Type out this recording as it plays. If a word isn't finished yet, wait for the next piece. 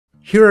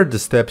Here are the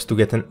steps to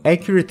get an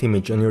accurate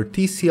image on your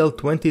TCL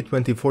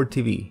 2024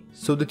 TV,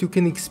 so that you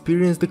can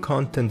experience the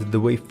content the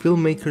way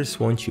filmmakers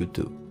want you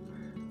to.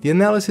 The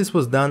analysis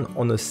was done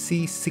on a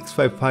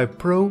C655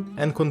 Pro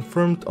and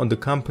confirmed on the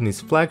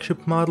company's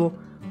flagship model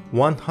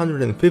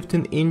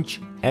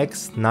 115-inch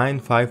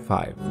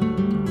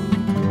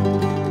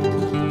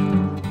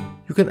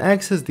X955. You can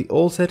access the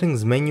All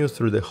Settings menu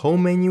through the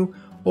Home menu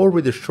or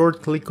with a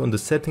short click on the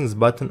Settings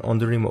button on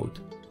the remote.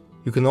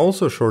 You can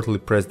also shortly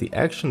press the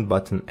Action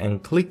button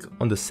and click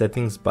on the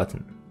Settings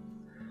button.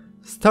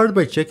 Start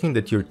by checking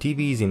that your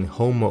TV is in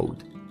Home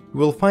mode. You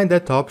will find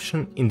that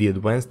option in the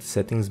Advanced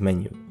Settings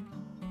menu.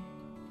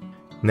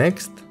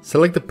 Next,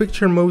 select the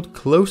picture mode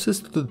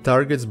closest to the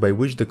targets by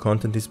which the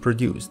content is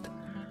produced.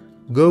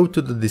 Go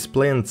to the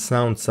Display and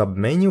Sound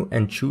sub-menu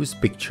and choose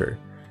Picture.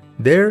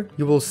 There,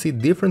 you will see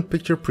different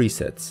picture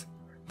presets.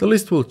 The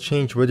list will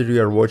change whether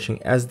you are watching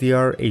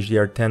SDR,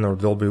 HDR10 or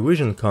Dolby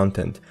Vision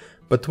content,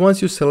 but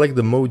once you select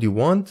the mode you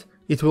want,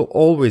 it will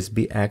always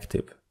be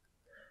active.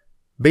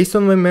 Based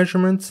on my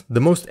measurements,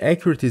 the most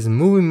accurate is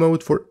Movie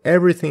mode for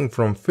everything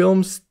from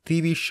films,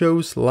 TV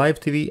shows, live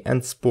TV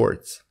and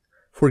sports.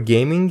 For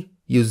gaming,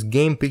 use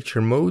Game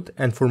Picture mode,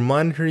 and for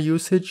monitor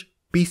usage,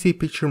 PC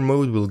Picture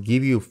mode will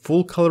give you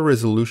full color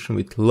resolution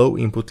with low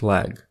input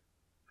lag.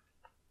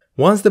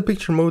 Once the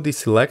picture mode is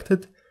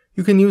selected,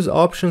 you can use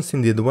options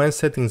in the Advanced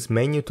Settings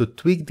menu to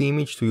tweak the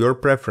image to your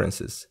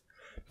preferences.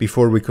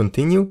 Before we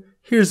continue,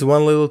 here's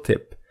one little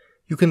tip.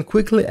 You can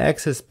quickly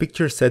access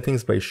picture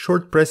settings by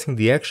short pressing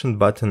the Action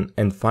button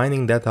and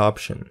finding that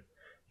option.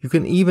 You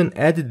can even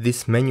edit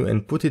this menu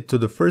and put it to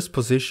the first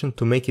position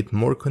to make it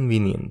more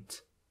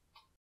convenient.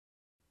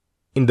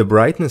 In the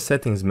Brightness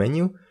Settings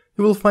menu,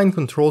 you will find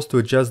controls to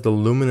adjust the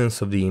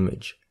luminance of the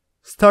image.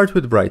 Start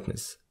with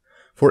brightness.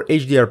 For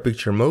HDR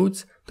picture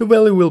modes, the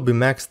value will be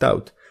maxed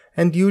out,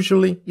 and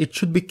usually it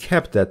should be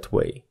kept that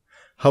way.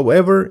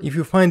 However, if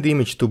you find the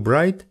image too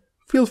bright,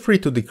 feel free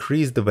to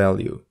decrease the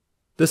value.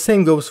 The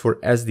same goes for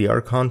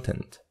SDR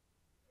content.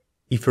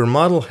 If your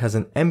model has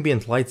an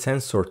ambient light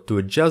sensor to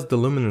adjust the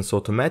luminance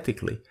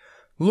automatically,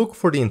 look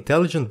for the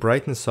Intelligent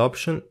Brightness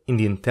option in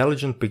the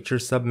Intelligent Picture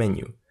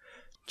submenu.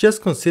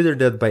 Just consider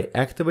that by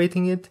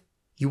activating it,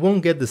 you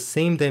won't get the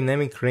same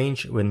dynamic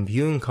range when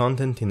viewing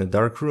content in a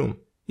dark room,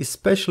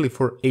 especially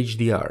for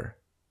HDR.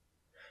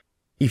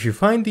 If you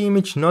find the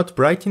image not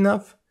bright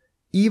enough,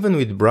 even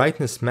with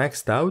brightness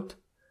maxed out,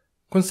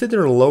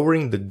 consider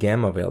lowering the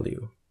gamma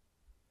value.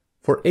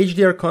 For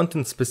HDR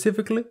content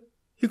specifically,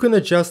 you can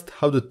adjust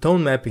how the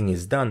tone mapping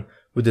is done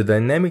with the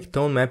dynamic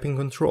tone mapping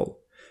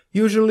control.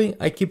 Usually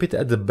I keep it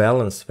at the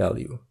balance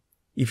value.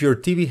 If your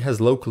TV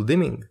has local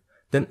dimming,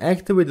 then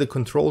activate the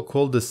control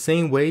called the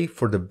same way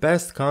for the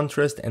best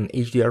contrast and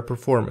HDR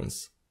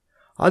performance.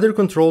 Other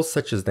controls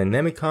such as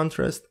dynamic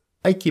contrast,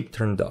 I keep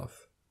turned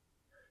off.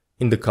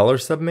 In the Color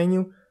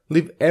submenu,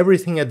 leave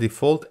everything at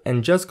default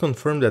and just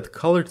confirm that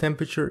color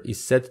temperature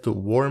is set to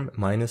warm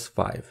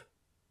 -5.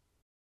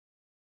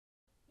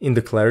 In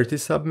the Clarity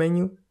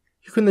submenu,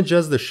 you can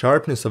adjust the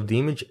sharpness of the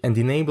image and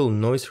enable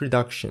noise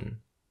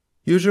reduction.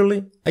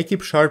 Usually, I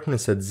keep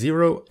sharpness at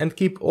 0 and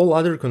keep all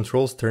other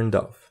controls turned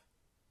off.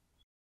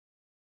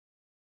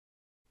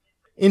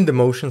 In the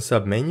Motion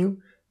submenu,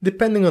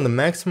 depending on the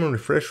maximum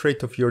refresh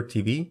rate of your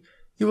TV,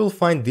 you will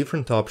find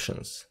different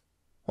options.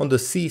 On the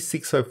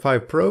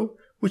C655 Pro,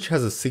 which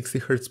has a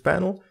 60Hz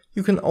panel,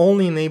 you can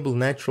only enable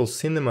natural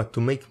cinema to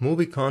make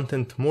movie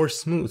content more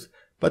smooth,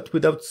 but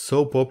without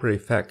soap opera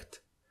effect.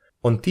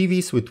 On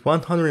TVs with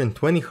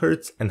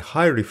 120Hz and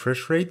high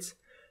refresh rates,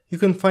 you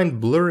can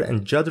find blur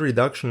and judder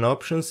reduction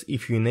options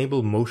if you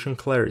enable motion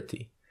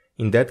clarity.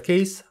 In that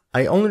case,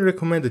 I only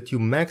recommend that you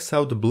max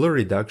out the blur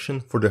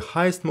reduction for the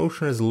highest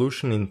motion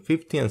resolution in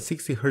 50 and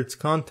 60Hz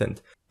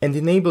content and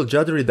enable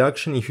judder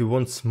reduction if you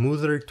want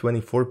smoother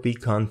 24p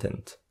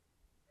content.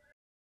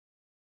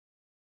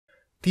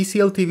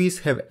 TCL TVs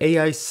have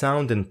AI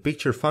sound and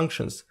picture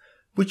functions,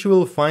 which you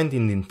will find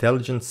in the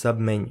Intelligent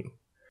submenu.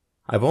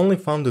 I've only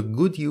found a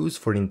good use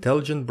for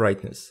Intelligent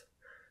Brightness.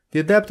 The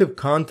Adaptive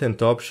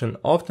Content option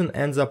often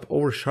ends up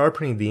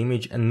over-sharpening the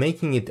image and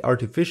making it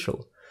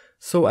artificial,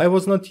 so I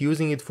was not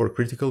using it for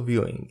critical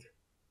viewing.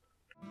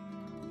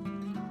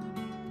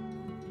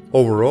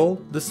 Overall,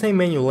 the same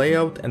menu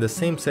layout and the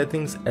same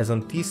settings as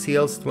on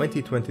TCL's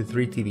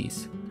 2023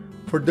 TVs.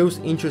 For those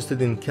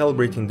interested in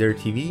calibrating their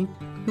TV,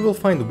 you will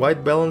find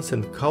white balance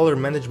and color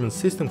management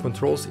system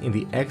controls in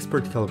the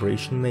Expert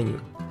Calibration menu.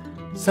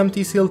 Some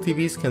TCL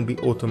TVs can be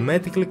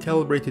automatically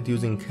calibrated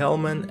using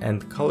Calman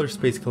and color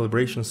space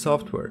calibration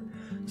software,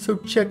 so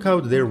check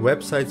out their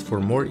websites for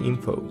more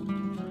info.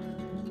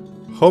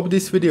 Hope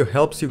this video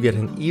helps you get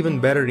an even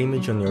better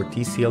image on your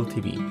TCL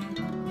TV.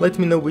 Let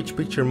me know which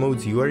picture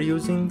modes you are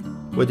using,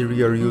 whether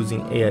you are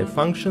using AI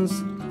functions,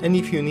 and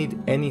if you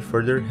need any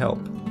further help.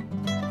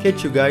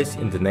 Catch you guys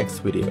in the next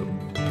video.